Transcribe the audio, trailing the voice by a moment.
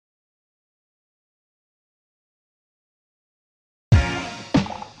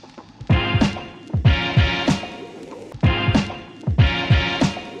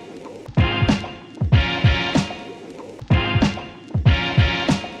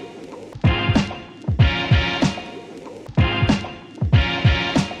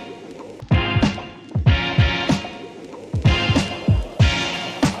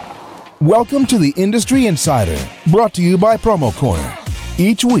Welcome to the Industry Insider, brought to you by Promo Corner.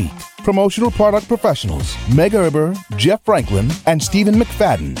 Each week, promotional product professionals Meg Erber, Jeff Franklin, and Stephen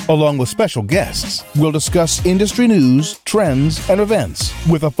McFadden, along with special guests, will discuss industry news, trends, and events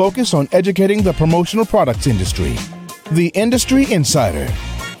with a focus on educating the promotional products industry. The Industry Insider,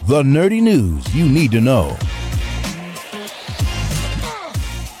 the nerdy news you need to know.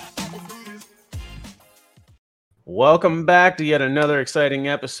 Welcome back to yet another exciting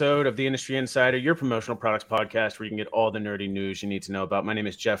episode of the Industry Insider, your promotional products podcast where you can get all the nerdy news you need to know about. My name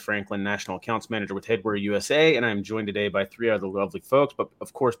is Jeff Franklin, National Accounts Manager with Headwear USA, and I'm joined today by three other lovely folks. But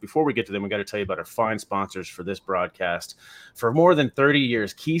of course, before we get to them, we got to tell you about our fine sponsors for this broadcast. For more than 30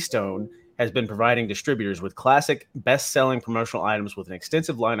 years, Keystone has been providing distributors with classic, best-selling promotional items with an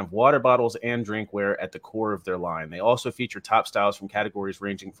extensive line of water bottles and drinkware at the core of their line. They also feature top styles from categories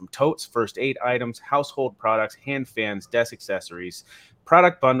ranging from totes, first aid items, household products, hand fans, desk accessories,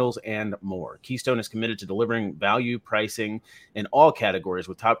 product bundles, and more. Keystone is committed to delivering value pricing in all categories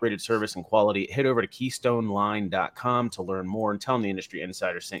with top-rated service and quality. Head over to KeystoneLine.com to learn more and tell them the Industry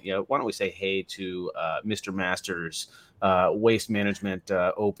Insider sent you. Why don't we say hey to Mr. Masters, Waste Management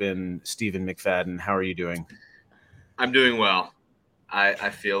Open, Stephen McFadden. How are you doing? I'm doing well.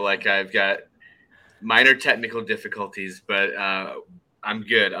 I feel like I've got minor technical difficulties, but I'm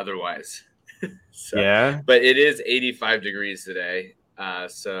good otherwise. Yeah. But it is 85 degrees today,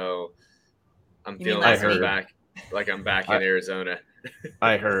 so I'm feeling like I'm back in Arizona.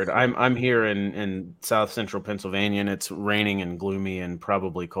 I heard. I'm here in South Central Pennsylvania, and it's raining and gloomy and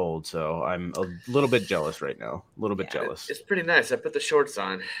probably cold. So I'm a little bit jealous right now. A little bit jealous. It's pretty nice. I put the shorts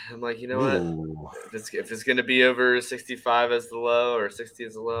on. I'm like, you know what? If it's going to be over 65 as the low or 60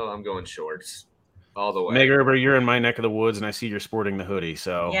 as the low, I'm going shorts all the way. Meg Erber, you're in my neck of the woods, and I see you're sporting the hoodie.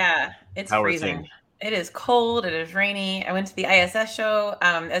 So yeah, it's freezing. It is cold. It is rainy. I went to the ISS show.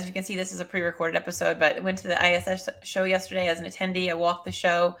 As you can see, this is a pre-recorded episode, but I went to the ISS show yesterday as an attendee. I walked the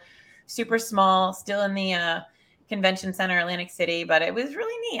show, super small, still in the convention center, Atlantic City, but it was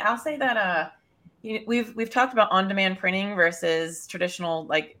really neat. I'll say that we've talked about on-demand printing versus traditional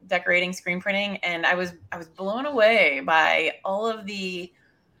like decorating screen printing, and I was blown away by all of the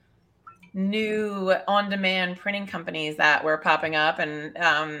new on-demand printing companies that were popping up and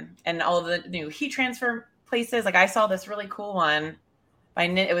all of the new heat transfer places. Like I saw this really cool one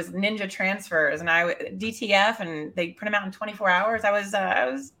it was Ninja Transfers and DTF, and they print them out in 24 hours. It was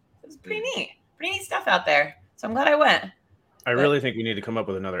pretty neat stuff out there. So I'm glad I went. I really think we need to come up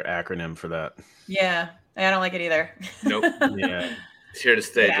with another acronym for that. Yeah. I don't like it either. Nope. Yeah. It's here to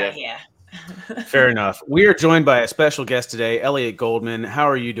stay, Jeff. Yeah. Fair enough. We are joined by a special guest today, Elliot Goldman. How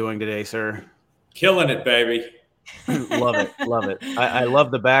are you doing today, sir? Killing it, baby. Love it. I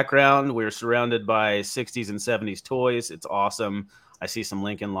love the background. We're surrounded by 60s and 70s toys. It's awesome. I see some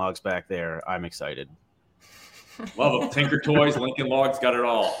Lincoln Logs back there. I'm excited. Love them. Tinker Toys, Lincoln Logs, got it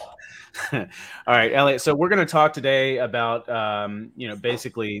all. All right, Elliot. So we're going to talk today about,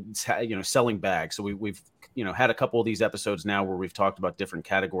 basically, selling bags. So we've had a couple of these episodes now where we've talked about different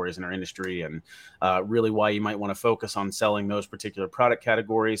categories in our industry and really why you might want to focus on selling those particular product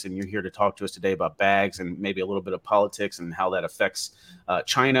categories. And you're here to talk to us today about bags and maybe a little bit of politics and how that affects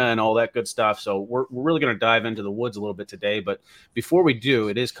China and all that good stuff. So we're really going to dive into the woods a little bit today. But before we do,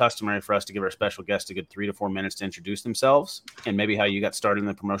 it is customary for us to give our special guests a good 3 to 4 minutes to introduce themselves and maybe how you got started in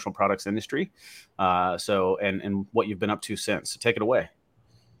the promotional products industry. And what you've been up to since. So take it away.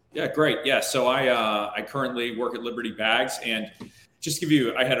 Yeah, great. Yeah, so I currently work at Liberty Bags, and just to give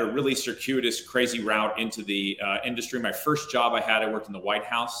you, I had a really circuitous, crazy route into the industry. My first job I worked in the White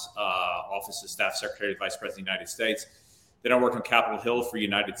House, Office of Staff Secretary, Vice President of the United States. Then I worked on Capitol Hill for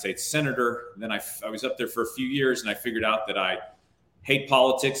United States Senator. Then I was up there for a few years, and I figured out that I hate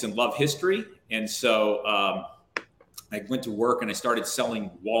politics and love history. And so I went to work, and I started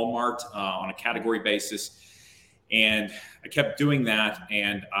selling Walmart on a category basis. And I kept doing that,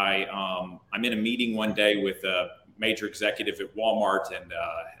 and I'm in a meeting one day with a major executive at Walmart, and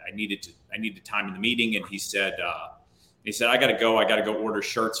I needed time in the meeting, and he said, I got to go order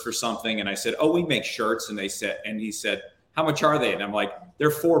shirts for something, and I said, oh, we make shirts, and he said, how much are they? And I'm like, they're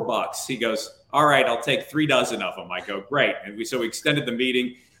 $4. He goes, all right, I'll take 3 dozen of them. I go, great, and we extended the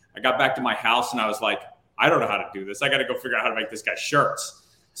meeting. I got back to my house, and I was like, I don't know how to do this. I got to go figure out how to make this guy shirts.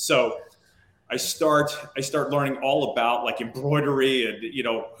 So I start learning all about like embroidery and,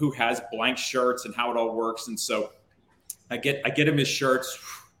 who has blank shirts and how it all works. And so I get him his shirts,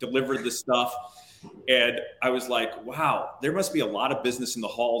 delivered the stuff. And I was like, wow, there must be a lot of business in the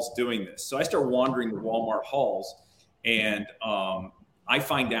halls doing this. So I start wandering the Walmart halls, and I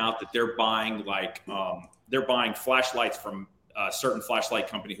find out that they're buying flashlights from a certain flashlight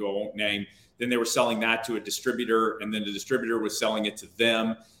company who I won't name. Then they were selling that to a distributor, and then the distributor was selling it to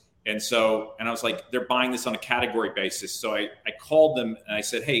them. And I was like, they're buying this on a category basis. So I called them and I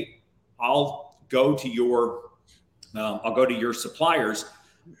said, hey, I'll go to your suppliers,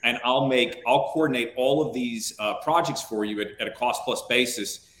 and I'll coordinate all of these projects for you at a cost plus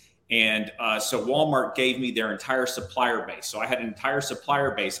basis. And so Walmart gave me their entire supplier base. So I had an entire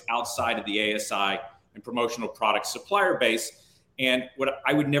supplier base outside of the ASI and promotional product supplier base. And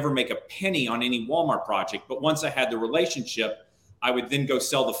I would never make a penny on any Walmart project. But once I had the relationship, I would then go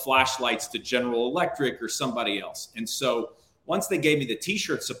sell the flashlights to General Electric or somebody else. And so once they gave me the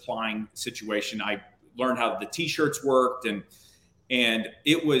t-shirt supplying situation, I learned how the t-shirts worked, and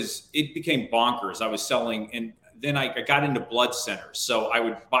it became bonkers. I was selling, and then I got into blood centers. So I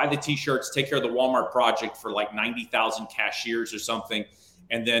would buy the t-shirts, take care of the Walmart project for like 90,000 cashiers or something.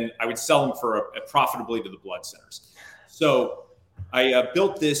 And then I would sell them profitably to the blood centers. So I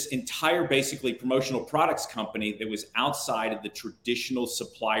built this entire basically promotional products company that was outside of the traditional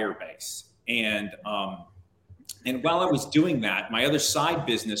supplier base. And while I was doing that, my other side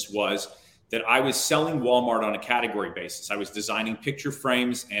business was that I was selling Walmart on a category basis. I was designing picture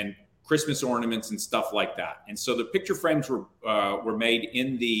frames and Christmas ornaments and stuff like that. And so the picture frames were made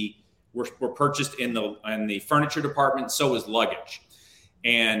were purchased in the furniture department. So was luggage.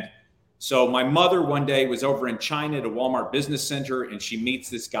 And so my mother one day was over in China at a Walmart business center, and she meets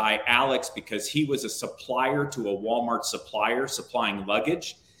this guy, Alex, because he was a supplier to a Walmart supplier supplying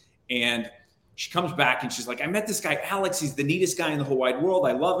luggage. And she comes back and she's like, I met this guy, Alex. He's the neatest guy in the whole wide world.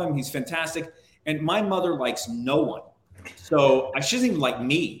 I love him. He's fantastic. And my mother likes no one. So she doesn't even like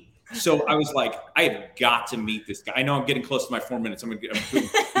me. So I was like, I have got to meet this guy. I know I'm getting close to my 4 minutes.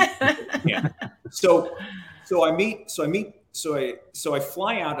 Yeah. So I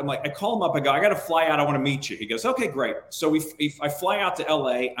fly out. I'm like, I call him up. I go, I got to fly out. I want to meet you. He goes, okay, great. So I fly out to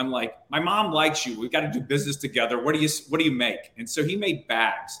LA. I'm like, my mom likes you. We've got to do business together. What do you make? And so he made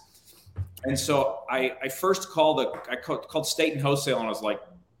bags. And so I first called State and Wholesale, and I was like,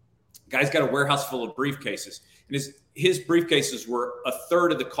 guy's got a warehouse full of briefcases. And his briefcases were a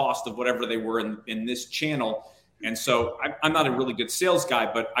third of the cost of whatever they were in this channel. And so I'm not a really good sales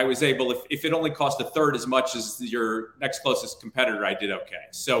guy, but I was able, if it only cost a third as much as your next closest competitor, I did okay.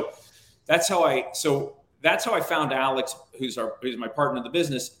 So that's how I found Alex, who's my partner in the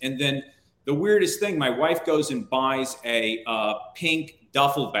business. And then the weirdest thing, my wife goes and buys a pink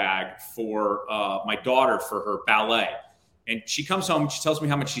duffel bag for my daughter for her ballet. And she comes home, she tells me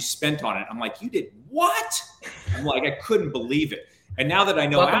how much she spent on it. I'm like, you did what? I'm like, I couldn't believe it. And now that I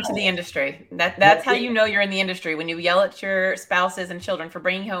know, welcome to the industry. That's how you know you're in the industry, when you yell at your spouses and children for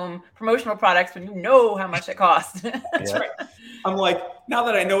bringing home promotional products when you know how much it costs. That's right. I'm like, now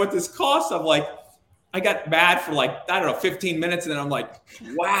that I know what this costs, I'm like, I got mad for 15 minutes, and then I'm like,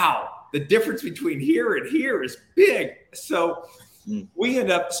 wow, the difference between here and here is big. So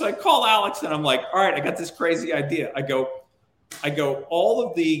I call Alex, and I'm like, all right, I got this crazy idea. I go, all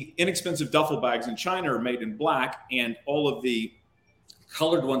of the inexpensive duffel bags in China are made in black, and all of the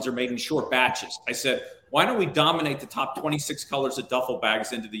colored ones are made in short batches. I said, why don't we dominate the top 26 colors of duffel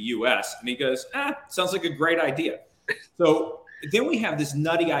bags into the US? And he goes, sounds like a great idea. So then we have this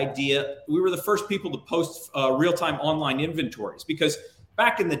nutty idea. We were the first people to post real-time online inventories, because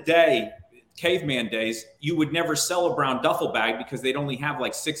back in the day, caveman days, you would never sell a brown duffel bag because they'd only have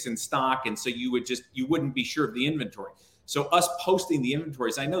like 6 in stock. And so you wouldn't be sure of the inventory. So us posting the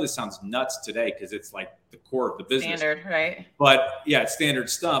inventories, I know this sounds nuts today because it's like the core of the business. Standard, right? But yeah, it's standard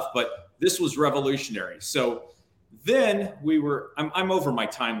stuff. But this was revolutionary. So then I'm over my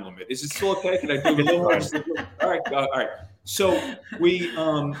time limit. Is it still okay? Can I do a little more? All right. So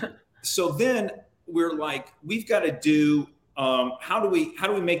then we're like, we've got to do, how do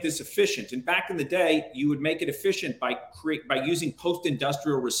we make this efficient? And back in the day, you would make it efficient by using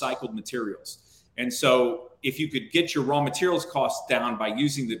post-industrial recycled materials. And so if you could get your raw materials costs down by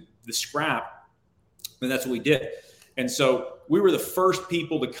using the scrap, then that's what we did. And so we were the first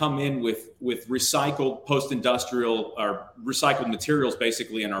people to come in with recycled post-industrial or recycled materials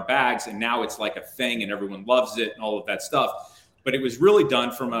basically in our bags. And now it's like a thing and everyone loves it and all of that stuff. But it was really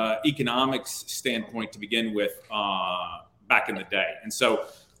done from an economics standpoint to begin with back in the day. And so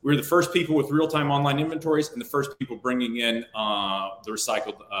we were the first people with real-time online inventories and the first people bringing in the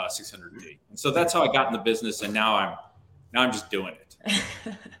recycled 600D. And so that's how I got in the business. And now I'm just doing it.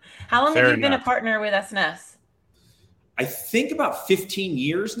 How long have you been a partner with SNS? I think about 15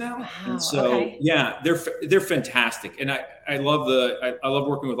 years now. Wow, and so, yeah, they're fantastic. And I love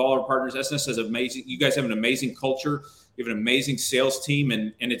working with all our partners. SNS has you guys have an amazing culture. You have an amazing sales team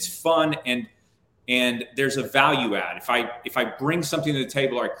and it's fun. And And there's a value add. If I bring something to the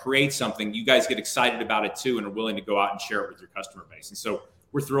table or I create something, you guys get excited about it too and are willing to go out and share it with your customer base. And so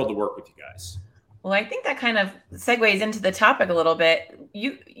we're thrilled to work with you guys. Well, I think that kind of segues into the topic a little bit.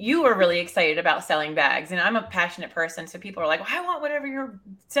 You are really excited about selling bags, and I'm a passionate person. So people are like, well, I want whatever you're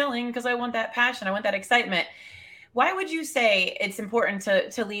selling because I want that passion. I want that excitement. Why would you say it's important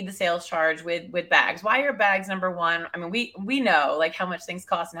to lead the sales charge with bags? Why are bags number one? I mean, we know like how much things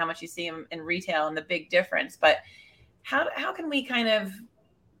cost and how much you see them in retail and the big difference, but how can we kind of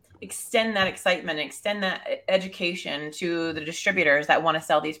extend that excitement, extend that education to the distributors that want to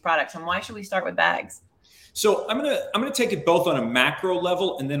sell these products? And why should we start with bags? So I'm gonna take it both on a macro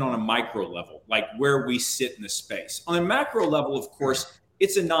level and then on a micro level, like where we sit in the space. On a macro level, of course,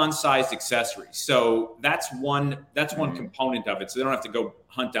 it's a non-sized accessory. So that's one component of it. So they don't have to go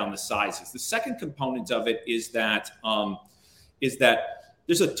hunt down the sizes. The second component of it is that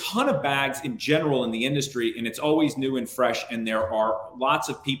there's a ton of bags in general in the industry, and it's always new and fresh. And there are lots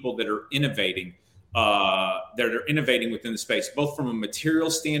of people that are innovating within the space, both from a material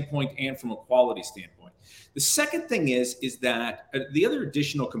standpoint and from a quality standpoint. The second thing is that the other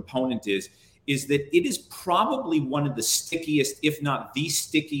additional component is that it is probably one of the stickiest, if not the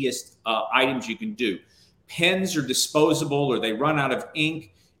stickiest items you can do. Pens are disposable or they run out of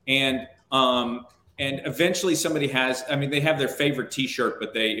ink, and eventually somebody they have their favorite t-shirt,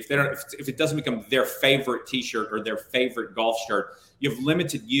 but if it doesn't become their favorite t-shirt or their favorite golf shirt, you have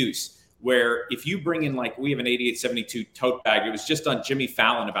limited use. Where if you bring in, like, we have an 8872 tote bag. It was just on Jimmy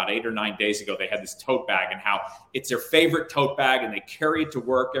Fallon about 8 or 9 days ago. They had this tote bag and how it's their favorite tote bag and they carry it to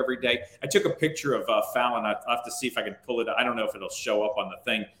work every day. I took a picture of Fallon. I'll have to see if I can pull it. I don't know if it'll show up on the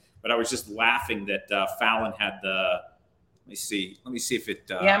thing, but I was just laughing that Fallon had the, let me see if it.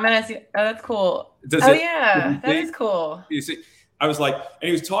 Yeah, I'm going to see. Oh, that's cool. That is cool. You see, I was like, and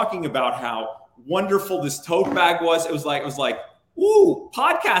he was talking about how wonderful this tote bag was. It was like, ooh,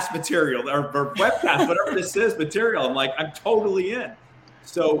 podcast material or webcast, whatever this is, material. I'm like, I'm totally in.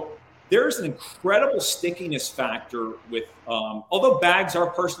 So there's an incredible stickiness factor with, although bags are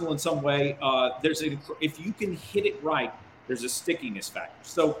personal in some way, if you can hit it right, there's a stickiness factor.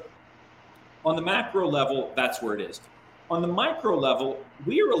 So on the macro level, that's where it is. On the micro level,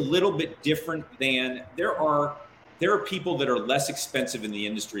 we are a little bit different than there are people that are less expensive in the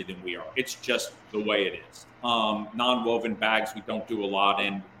industry than we are. It's just the way it is. Non-woven bags, we don't do a lot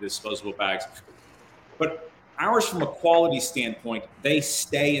in disposable bags. But ours, from a quality standpoint, they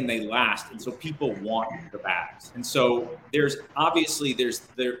stay and they last. And so people want the bags. And so there's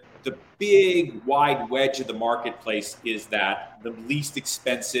the big wide wedge of the marketplace is that the least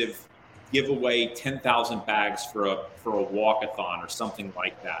expensive give away 10,000 bags for a walkathon or something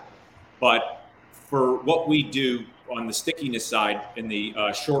like that. But for what we do on the stickiness side, in the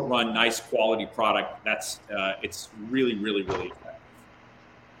short run, nice quality product, it's really, really, really effective.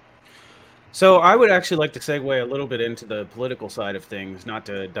 So I would actually like to segue a little bit into the political side of things, not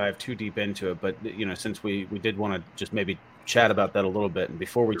to dive too deep into it, but since we did want to just maybe chat about that a little bit. And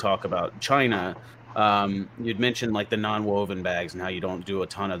before we talk about China, you'd mentioned like the non-woven bags and how you don't do a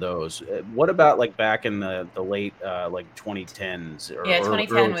ton of those. What about like back in the late like 2010s? Or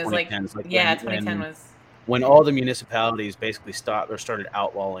 2010 was 2010s, like 2010 was when all the municipalities basically stopped or started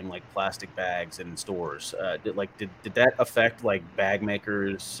outlawing like plastic bags in stores. Did that affect like bag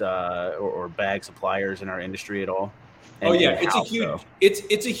makers or bag suppliers in our industry at all? Oh yeah,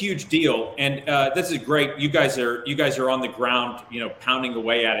 it's a huge deal, and this is great. You guys are on the ground, pounding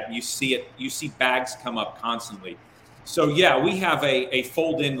away at it. You see bags come up constantly. So yeah, we have a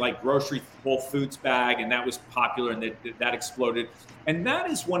fold-in like grocery Whole Foods bag, and that was popular, and that exploded. And that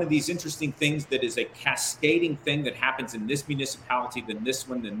is one of these interesting things that is a cascading thing that happens in this municipality, then this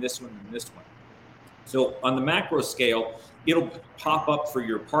one, then this one, then this one. So on the macro scale, it'll pop up for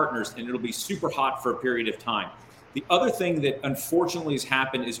your partners, and it'll be super hot for a period of time. The other thing that unfortunately has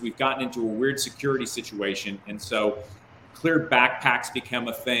happened is we've gotten into a weird security situation. And so clear backpacks become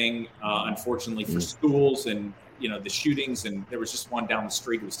a thing, unfortunately, for schools and, the shootings. And there was just one down the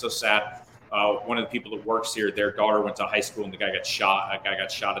street. It was so sad. One of the people that works here, their daughter went to high school and the guy got shot. A guy got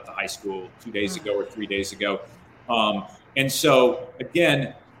shot at the high school 2 days ago or 3 days ago. And so,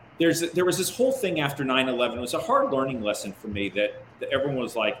 again, there was this whole thing after 9/11. It was a hard learning lesson for me that everyone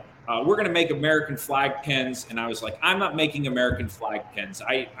was like, we're going to make American flag pens. And I was like, I'm not making American flag pens.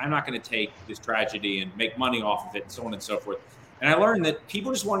 I'm not going to take this tragedy and make money off of it and so on and so forth. And I learned that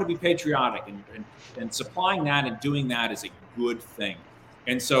people just want to be patriotic, and supplying that and doing that is a good thing.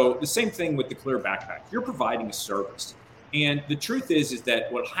 And so the same thing with the clear backpack. You're providing a service. And the truth is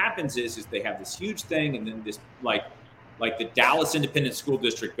that what happens is they have this huge thing, and then this like like the Dallas Independent School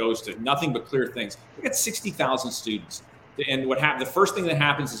District goes to nothing but clear things. We got 60,000 students. And what happened? The first thing that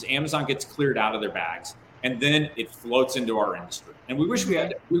happens is Amazon gets cleared out of their bags, and then it floats into our industry. And we wish we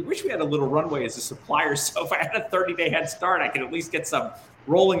had a little runway as a supplier. So if I had a 30-day head start, I could at least get some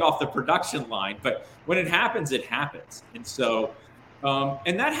rolling off the production line. But when it happens, it happens. And so,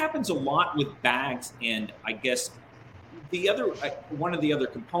 and that happens a lot with bags. And I guess one of the other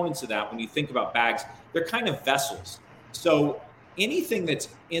components of that, when you think about bags, they're kind of vessels. So anything that's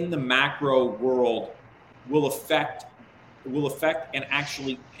in the macro world will affect and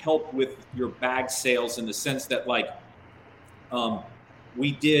actually help with your bag sales, in the sense that, like,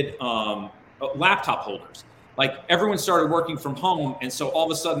 we did laptop holders. Like, everyone started working from home, and so all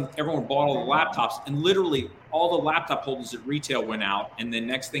of a sudden everyone bought all the laptops, and literally all the laptop holders at retail went out. And then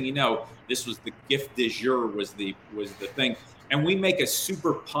next thing you know, this was the gift du jour was the thing. And we make a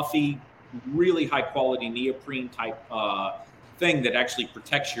super puffy, really high quality neoprene type thing that actually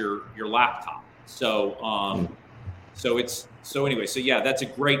protects your laptop. So yeah, that's a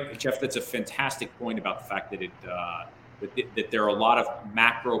great, Jeff, that's a fantastic point about the fact that that there are a lot of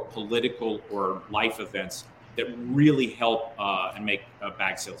macro political or life events that really help and make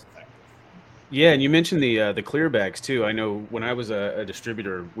bag sales effective. Yeah, and you mentioned the clear bags too. I know when I was a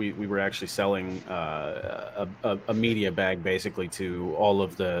distributor, we were actually selling a media bag basically to all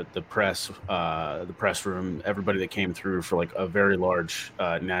of the press room, everybody that came through for like a very large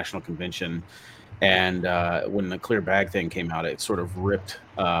national convention. And when the clear bag thing came out, it sort of ripped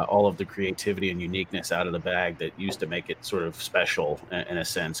all of the creativity and uniqueness out of the bag that used to make it sort of special in a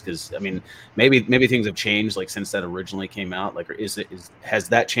sense. Because I mean, maybe things have changed like since that originally came out. Like, has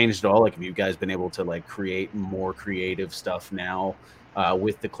that changed at all? Like, have you guys been able to like create more creative stuff now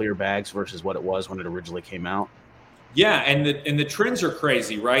with the clear bags versus what it was when it originally came out? Yeah, and the trends are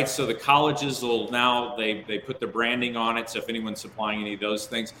crazy, right? So the colleges will now they put the branding on it. So if anyone's supplying any of those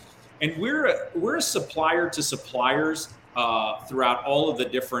things. And we're a supplier to suppliers throughout all of the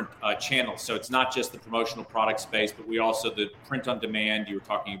different channels. So it's not just the promotional product space, but we also the print on demand. You were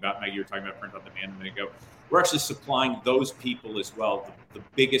talking about, Maggie, you were talking about print on demand a minute ago. We're actually supplying those people as well, the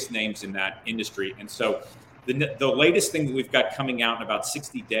biggest names in that industry. And so the latest thing that we've got coming out in about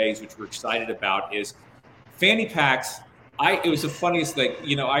 60 days, which we're excited about, is fanny packs. It was the funniest thing.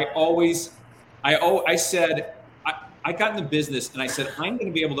 You know, I said, I got in the business and I said, I'm going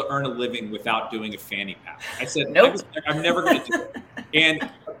to be able to earn a living without doing a fanny pack. I said, nope. I'm never going to do it.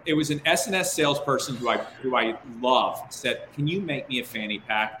 And it was an S&S salesperson who I love said, can you make me a fanny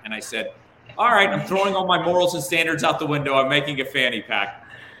pack? And I said, all right, I'm throwing all my morals and standards out the window. I'm making a fanny pack.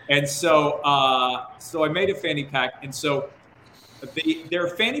 And so I made a fanny pack. And so there are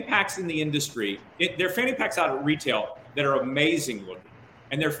fanny packs in the industry. There are fanny packs out at retail that are amazing looking.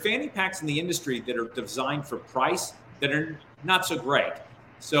 And there are fanny packs in the industry that are designed for price that are not so great.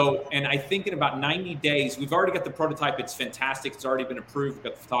 So, and I think in about 90 days, we've already got the prototype. It's fantastic. It's already been approved. We've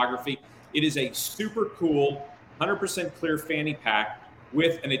got the photography. It is a super cool, 100% clear fanny pack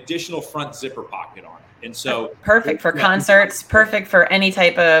with an additional front zipper pocket on it. And so perfect for concerts, perfect for any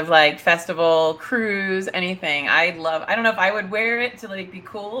type of like festival, cruise, anything. I don't know if I would wear it to like be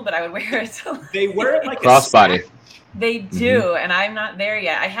cool, but I would wear it to they wear it like crossbody. They do, and I'm not there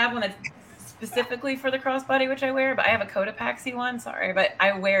yet. I have one that's specifically for the crossbody, which I wear, but I have a Cotopaxi one. Sorry, but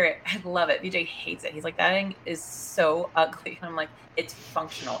I wear it. I love it. BJ hates it. He's like, that thing is so ugly. And I'm like, it's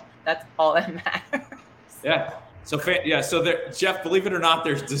functional. That's all that matters. Yeah. So there, Jeff, believe it or not,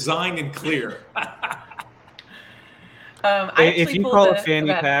 there's design and clear. If you call a fanny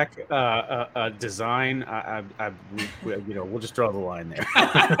pack a design, we'll just draw the line there.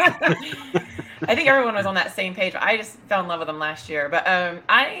 I think everyone was on that same page. I just fell in love with them last year. But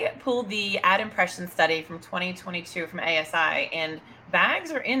I pulled the ad impression study from 2022 from ASI, and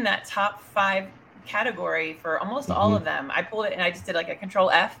bags are in that top 5 category for almost all of them. I pulled it and I just did like a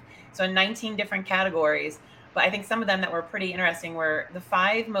control F. So in 19 different categories. But I think some of them that were pretty interesting were the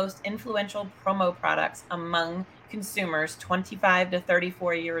 5 most influential promo products among consumers 25 to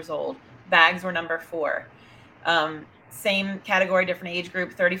 34 years old. Bags were number 4. Same category, different age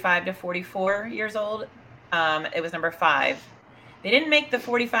group, 35 to 44 years old. It was number 5. They didn't make the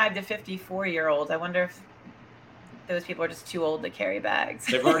 45 to 54 year olds. I wonder if those people are just too old to carry bags.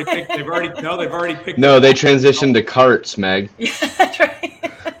 They've already picked. No, they transitioned to carts, Meg. Yeah, that's right.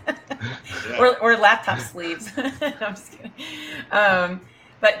 Yeah. Or laptop sleeves. No, I'm just kidding.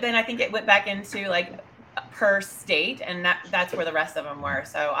 But then I think it went back into like per state, and that's where the rest of them were.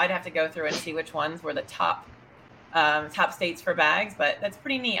 So I'd have to go through and see which ones were the top states for bags, but that's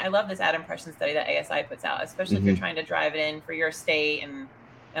pretty neat. I love this ad impression study that ASI puts out, especially if you're trying to drive it in for your state and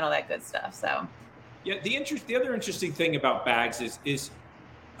all that good stuff. So Yeah, the other interesting thing about bags is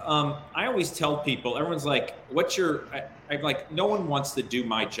I always tell people, everyone's like, "What's your?" I'm like, no one wants to do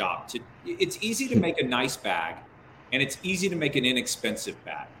my job. It's easy to make a nice bag, and it's easy to make an inexpensive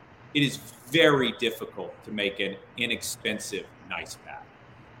bag. It is very difficult to make an inexpensive nice bag,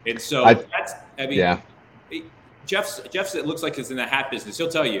 and so Jeff's it looks like he's in the hat business. He'll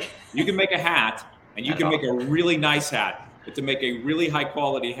tell you, you can make a hat, and you can make a really nice hat. But to make a really high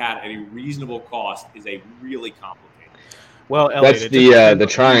quality hat at a reasonable cost is a really complicated. Well, Elliot, that's the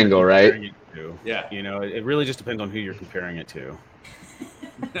triangle, right? Yeah. It really just depends on who you're comparing it to.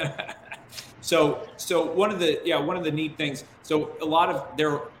 So one of the neat things. So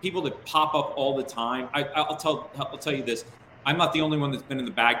there are people that pop up all the time. I'll tell you this. I'm not the only one that's been in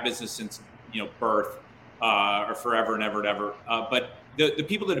the bag business since birth, or forever and ever and ever. But the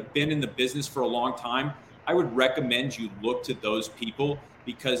people that have been in the business for a long time, I would recommend you look to those people,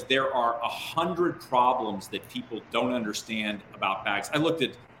 because there are 100 problems that people don't understand about bags. I looked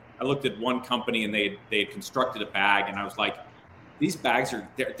at one company, and they had constructed a bag, and I was like, these bags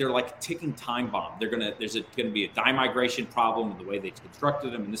they're like a ticking time bomb. There's gonna be a dye migration problem in the way they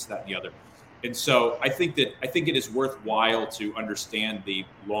constructed them, and this, that, and the other. And so I think it is worthwhile to understand the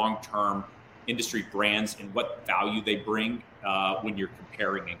long-term industry brands and what value they bring when you're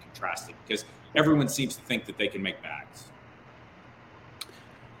comparing and contrasting, because everyone seems to think that they can make bags.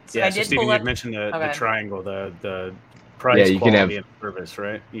 So Stephen, you mentioned the triangle, the price, quality, and service,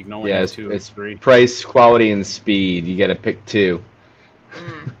 right? You can only have two or three. Price, quality, and speed. You got to pick two.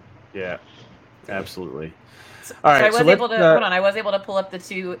 Yeah, absolutely. All right. So I was able to pull up the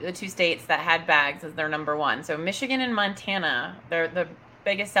two states that had bags as their number one. So Michigan and Montana, the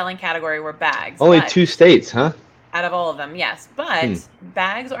biggest selling category were bags. Only 2 states, huh? Out of all of them, yes. But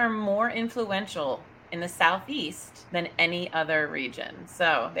bags are more influential in the Southeast than any other region.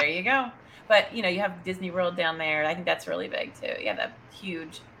 So there you go. But, you have Disney World down there. I think that's really big, too. Yeah, that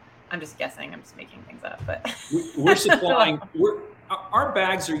huge. I'm just guessing. I'm just making things up. But we're supplying. Our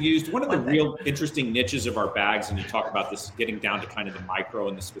bags are used. One of the real interesting niches of our bags, and you talk about this getting down to kind of the micro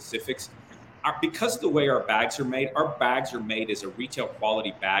and the specifics, because of the way our bags are made as a retail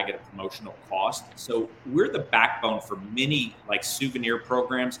quality bag at a promotional cost. So we're the backbone for many souvenir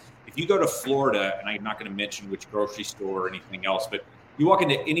programs. If you go to Florida, and I'm not going to mention which grocery store or anything else, but you walk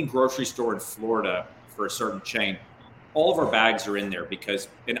into any grocery store in Florida for a certain chain, all of our bags are in there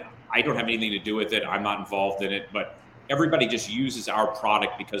and I don't have anything to do with it. I'm not involved in it, but everybody just uses our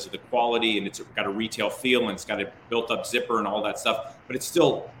product because of the quality, and it's got a retail feel, and it's got a built up zipper and all that stuff, but it's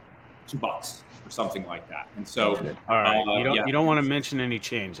still $2 or something like that. And so, all right, you don't want to mention any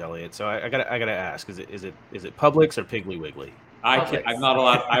change, Elliot. So I gotta ask: is it Publix or Piggly Wiggly? I'm not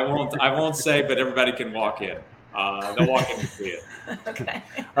allowed. I won't say, but everybody can walk in. They'll walk in and see it. Okay.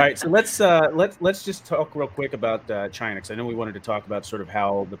 All right, so let's just talk real quick about China, because I know we wanted to talk about sort of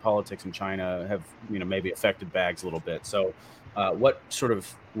how the politics in China have maybe affected bags a little bit. So, what sort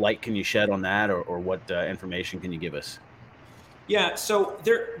of light can you shed on that, or what information can you give us? Yeah, so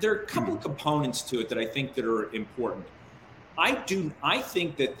there are a couple of components to it that I think that are important. I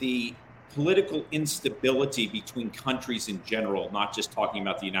think that the political instability between countries in general, not just talking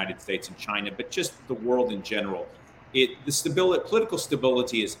about the United States and China, but just the world in general, political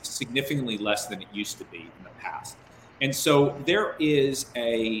stability is significantly less than it used to be in the past. And so there is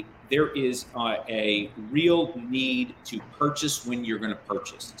a real need to purchase when you're going to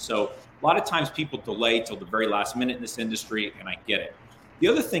purchase. So a lot of times people delay till the very last minute in this industry, and I get it. The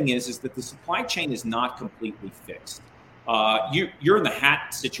other thing is that the supply chain is not completely fixed. You're in the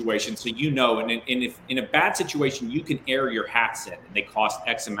hat situation, so and if in a bad situation, you can air your hats in, and they cost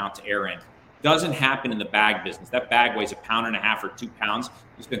X amount to air in. Doesn't happen in the bag business. That bag weighs 1.5 pounds or 2 pounds.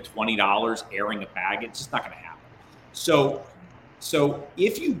 You spend $20 airing a bag. It's just not going to happen. So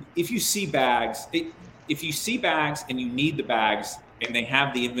if you see bags and you need the bags and they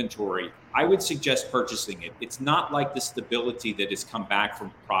have the inventory, I would suggest purchasing it. It's not like the stability that has come back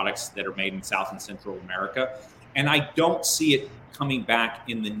from products that are made in South and Central America. And I don't see it coming back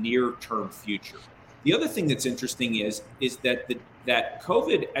in the near-term future. The other thing that's interesting is that that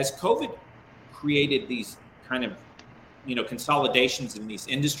COVID created these kind of consolidations in these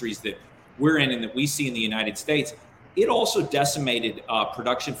industries that we're in and that we see in the United States. It also decimated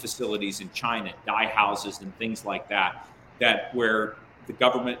production facilities in China, dye houses and things like that where the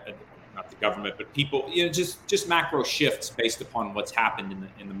government, not the government, but people, just macro shifts based upon what's happened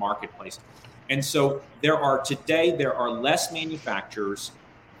in the marketplace. And so there are less manufacturers,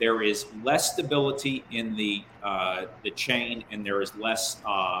 there is less stability in the chain, and there's less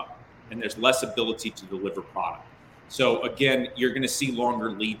ability to deliver product. So again, you're going to see longer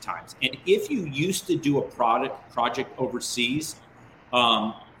lead times. And if you used to do a project overseas,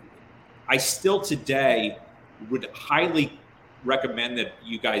 I still today would highly recommend that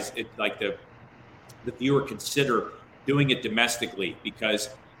you guys, the viewer, consider doing it domestically, because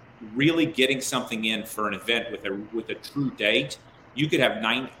really getting something in for an event with a true date, you could have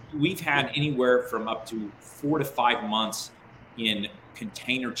we've had anywhere from up to 4 to 5 months in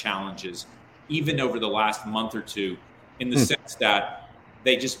container challenges, even over the last month or two, in the sense that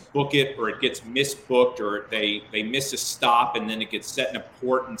they just book it, or it gets misbooked, or they miss a stop and then it gets set in a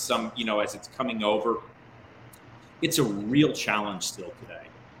port and some, as it's coming over. It's a real challenge still today.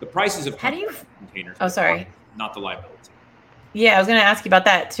 The prices of containers. Oh, sorry. Not the liability. Yeah, I was going to ask you about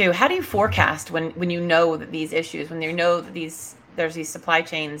that too. How do you forecast when you know that these issues, when you know that there's these supply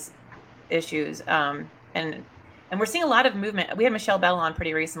chains issues, and we're seeing a lot of movement. We had Michelle Bell on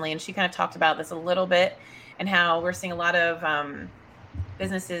pretty recently, and she kind of talked about this a little bit, and how we're seeing a lot of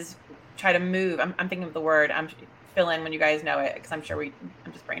businesses try to move. I'm thinking of the word. Fill in when you guys know it, because I'm sure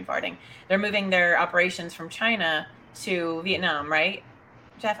I'm just brain farting. They're moving their operations from China to Vietnam, right?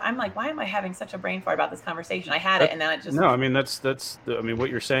 Jeff, I'm like, why am I having such a brain fart about this conversation? I had it, and then it just... No, I mean, what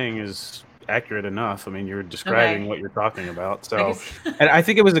you're saying is accurate enough. I mean, you're describing what you're talking about. So, and I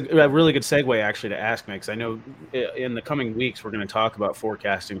think it was a really good segue actually to ask me, because I know in the coming weeks we're going to talk about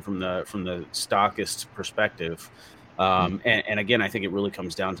forecasting from the stockist perspective. And again, I think it really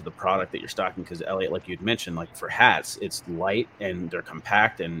comes down to the product that you're stocking, because Elliot, like you'd mentioned, like for hats, it's light and they're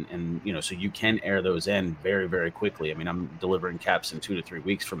compact, and so you can air those in very, very quickly. I mean, I'm delivering caps in 2 to 3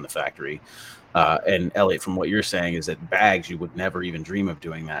 weeks from the factory. And Elliot, from what you're saying, is that bags, you would never even dream of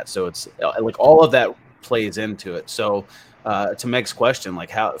doing that. So it's like all of that plays into it. So to Meg's question, like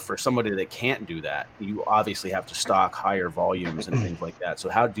how, for somebody that can't do that, you obviously have to stock higher volumes and things like that. So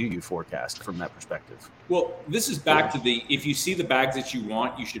how do you forecast from that perspective? Well, this is back to if you see the bags that you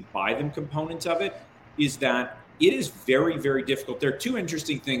want, you should buy them. Components of it is that it is very, very difficult. There are two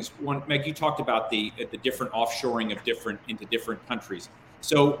interesting things. One, Meg, you talked about the different offshoring into different countries.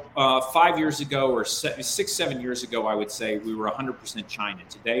 So 5 years ago, or 6, 7 years ago, I would say we were 100% China.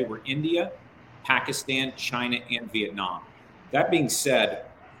 Today, we're India, Pakistan, China, and Vietnam. That being said,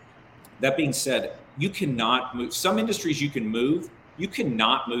 you cannot move. Some industries you can move. You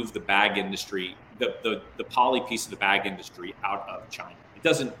cannot move the bag industry, the poly piece of the bag industry out of China. It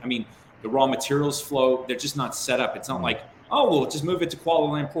doesn't. I mean, the raw materials flow. They're just not set up. It's not like, oh, well, just move it to Kuala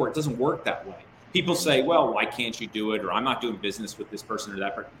Lumpur. It doesn't work that way. People say, well, why can't you do it? Or I'm not doing business with this person or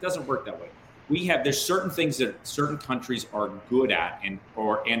that person. It doesn't work that way. There's certain things that certain countries are good at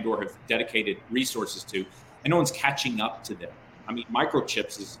or have dedicated resources to, and no one's catching up to them. I mean,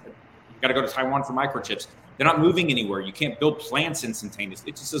 microchips you got to go to Taiwan for microchips. They're not moving anywhere. You can't build plants instantaneously.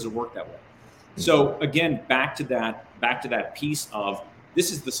 It just doesn't work that way. So again, back to that piece of this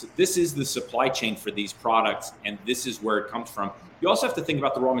is the supply chain for these products, and this is where it comes from. You also have to think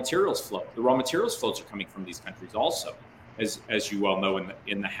about the raw materials flow. The raw materials flows are coming from these countries also, as you well know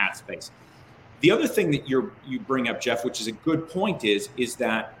in the hat space. The other thing that you bring up, Jeff, which is a good point, is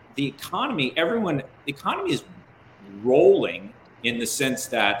that the economy is rolling, in the sense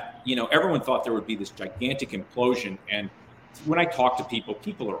that everyone thought there would be this gigantic implosion. And when I talk to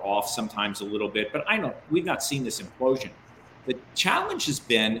people are off sometimes a little bit, but we've not seen this implosion. The challenge has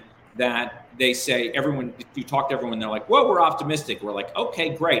been that they say you talk to everyone, they're like, well, we're optimistic. We're like,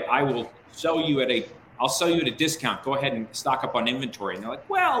 okay, great. I'll sell you at a discount. Go ahead and stock up on inventory. And they're like,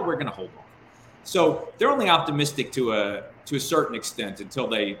 well, we're going to hold on. So they're only optimistic to a certain extent until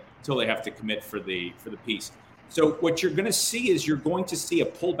they have to commit for the piece. So what you're going to see is a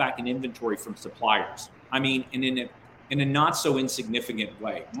pullback in inventory from suppliers. I mean, in a not so insignificant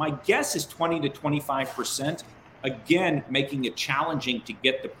way. My guess is 20 to 25%. Again, making it challenging to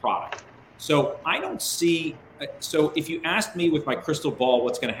get the product. So I don't see. So if you asked me with my crystal ball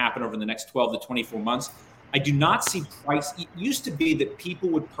what's going to happen over the next 12 to 24 months, I do not see price. It used to be that people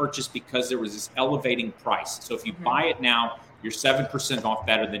would purchase because there was this elevating price. So if you buy it now, you're 7% off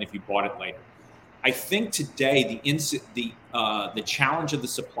better than if you bought it later. I think today the challenge of the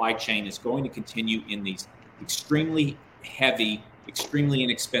supply chain is going to continue in these extremely heavy, extremely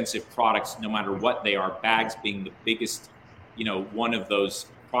inexpensive products, no matter what they are, bags being the biggest, one of those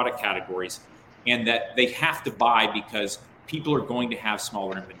product categories, and that they have to buy because people are going to have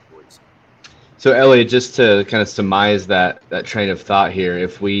smaller inventories. So Elliot, just to kind of surmise that train of thought here,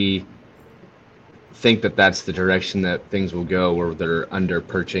 if we think that that's the direction that things will go, where they're under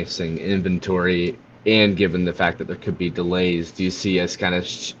purchasing inventory, and given the fact that there could be delays, do you see us kind of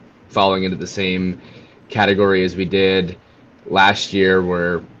falling into the same category as we did last year,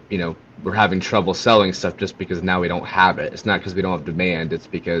 where we're having trouble selling stuff just because now we don't have it. It's not because we don't have demand. It's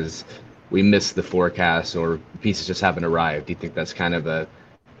because we missed the forecast or pieces just haven't arrived. Do you think that's kind of a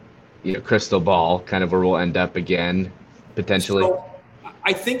crystal ball, kind of where we'll end up again potentially? So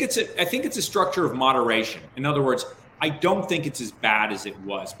I think it's a structure of moderation. In other words, I don't think it's as bad as it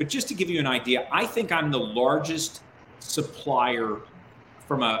was. But just to give you an idea, I think I'm the largest supplier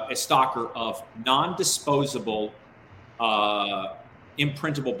from a stocker of non-disposable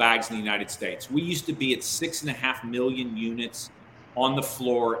imprintable bags in the United States. We used to be at 6.5 million units on the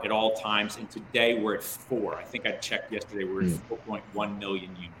floor at all times, and today we're at 4. I think I checked yesterday, we're at 4.1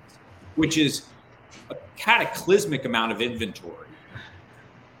 million units, which is a cataclysmic amount of inventory.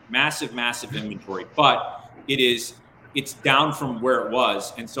 Massive inventory, but it's down from where it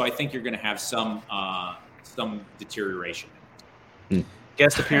was, and so I think you're going to have some deterioration.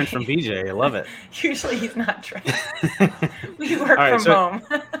 Guest appearance from BJ. I love it. Usually he's not dressed. We work from home.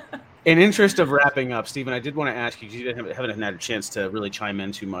 In interest of wrapping up, Stephen, I did want to ask you, because you haven't had a chance to really chime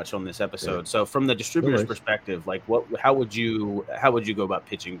in too much on this episode. Yeah. So from the distributor's perspective, like how would you go about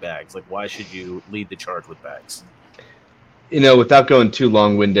pitching bags? Like, why should you lead the charge with bags? Without going too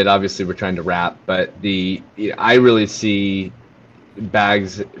long-winded, obviously we're trying to wrap, but I really see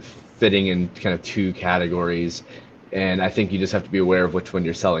bags fitting in kind of 2 categories. And I think you just have to be aware of which one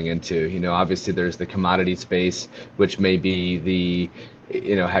you're selling into. Obviously there's the commodity space, which may be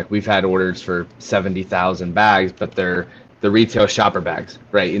heck, we've had orders for 70,000 bags, but they're the retail shopper bags,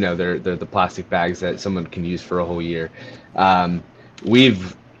 right? They're the plastic bags that someone can use for a whole year.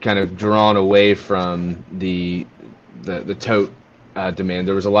 We've kind of drawn away from the tote demand.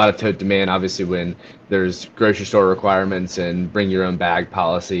 There was a lot of tote demand, obviously, when there's grocery store requirements and bring your own bag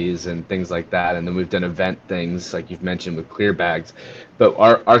policies and things like that. And then we've done event things, like you've mentioned, with clear bags. But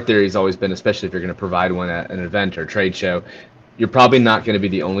our theory has always been, especially if you're going to provide one at an event or trade show, you're probably not going to be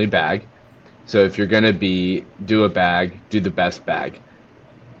the only bag. So if you're going to do a bag, do the best bag.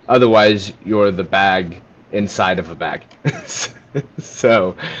 Otherwise, you're the bag inside of a bag.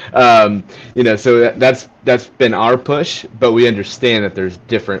 So, so that's been our push, but we understand that there's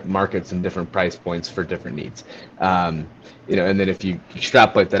different markets and different price points for different needs. And then if you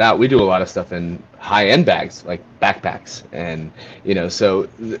extrapolate that out, we do a lot of stuff in high-end bags, like backpacks. And, so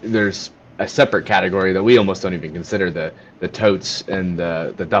there's a separate category that we almost don't even consider the totes and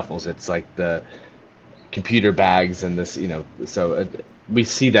the duffels. It's like the computer bags and this, so we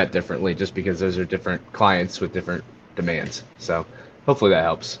see that differently just because those are different clients with different demands. So hopefully that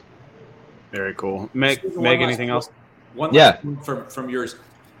helps. Very cool. Meg, anything else? One last one from yours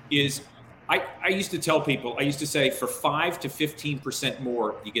is I used to tell people, I used to say for 5 to 15%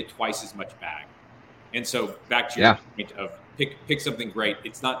 more, you get twice as much bag. And so back to your point of pick something great.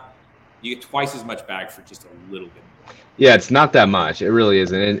 It's not, you get twice as much bag for just a little bit more. Yeah, it's not that much. It really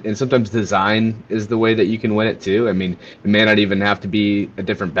isn't. And sometimes design is the way that you can win it too. I mean, it may not even have to be a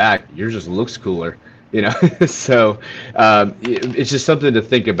different bag. Yours just looks cooler. So it's just something to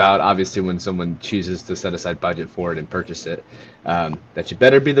think about, obviously, when someone chooses to set aside budget for it and purchase it, that you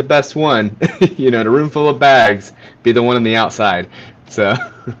better be the best one. In a room full of bags, be the one on the outside. So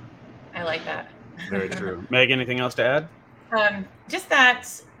I like that. Very true. Meg, anything else to add? Just that,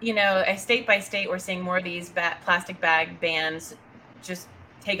 state by state, we're seeing more of these plastic bag bans just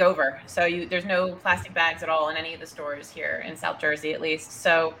take over. So there's no plastic bags at all in any of the stores here in South Jersey, at least.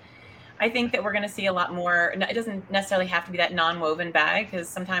 So I think that we're going to see a lot more. It doesn't necessarily have to be that non-woven bag, because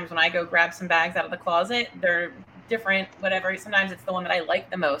sometimes when I go grab some bags out of the closet, they're different, whatever. Sometimes it's the one that I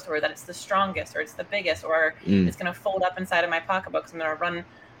like the most, or that it's the strongest, or it's the biggest, or it's going to fold up inside of my pocketbook. So I'm going to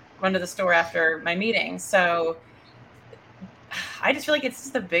run to the store after my meeting. So I just feel like it's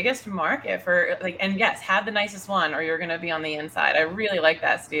just the biggest market for and yes, have the nicest one or you're going to be on the inside. I really like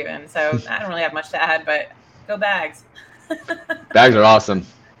that, Steven. So I don't really have much to add, but go bags. Bags are awesome.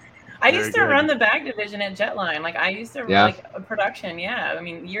 I used to run the bag division at Jetline. I used to run a production. Yeah. I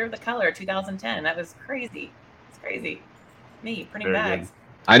mean, Year of the Color, 2010. That was crazy. It's crazy. Me printing bags. Good.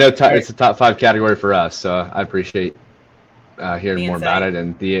 I know it's a top 5 category for us, so I appreciate hearing more about it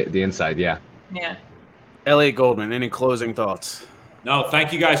and the inside. Yeah. Yeah. Elliot Goldman, any closing thoughts? No,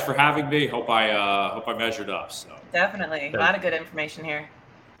 thank you guys for having me. Hope I measured up. So definitely a lot of good information here.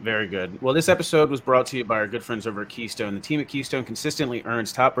 Very good. Well, this episode was brought to you by our good friends over at Keystone. The team at Keystone consistently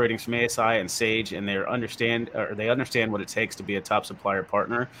earns top ratings from ASI and Sage, and they understand what it takes to be a top supplier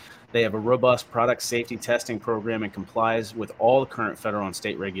partner. They have a robust product safety testing program and complies with all the current federal and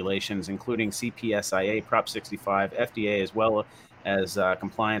state regulations, including CPSIA, Prop 65, FDA, as well as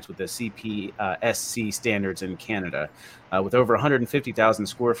compliance with the CPSC standards in Canada. With over 150,000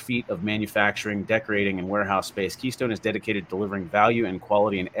 square feet of manufacturing, decorating, and warehouse space, Keystone is dedicated to delivering value and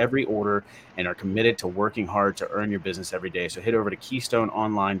quality in every order and are committed to working hard to earn your business every day. So head over to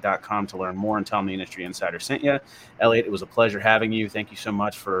KeystoneOnline.com to learn more and tell them the Industry Insider sent you. Elliot, it was a pleasure having you. Thank you so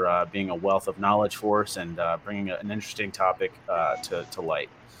much for being a wealth of knowledge for us and bringing an interesting topic to light.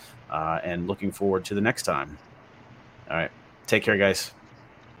 And looking forward to the next time. All right. Take care, guys.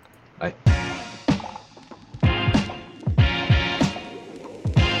 Bye.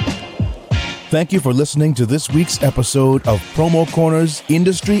 Thank you for listening to this week's episode of Promo Corner's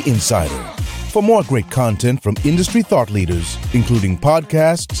Industry Insider. For more great content from industry thought leaders, including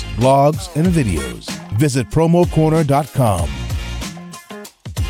podcasts, blogs, and videos, visit promocorner.com.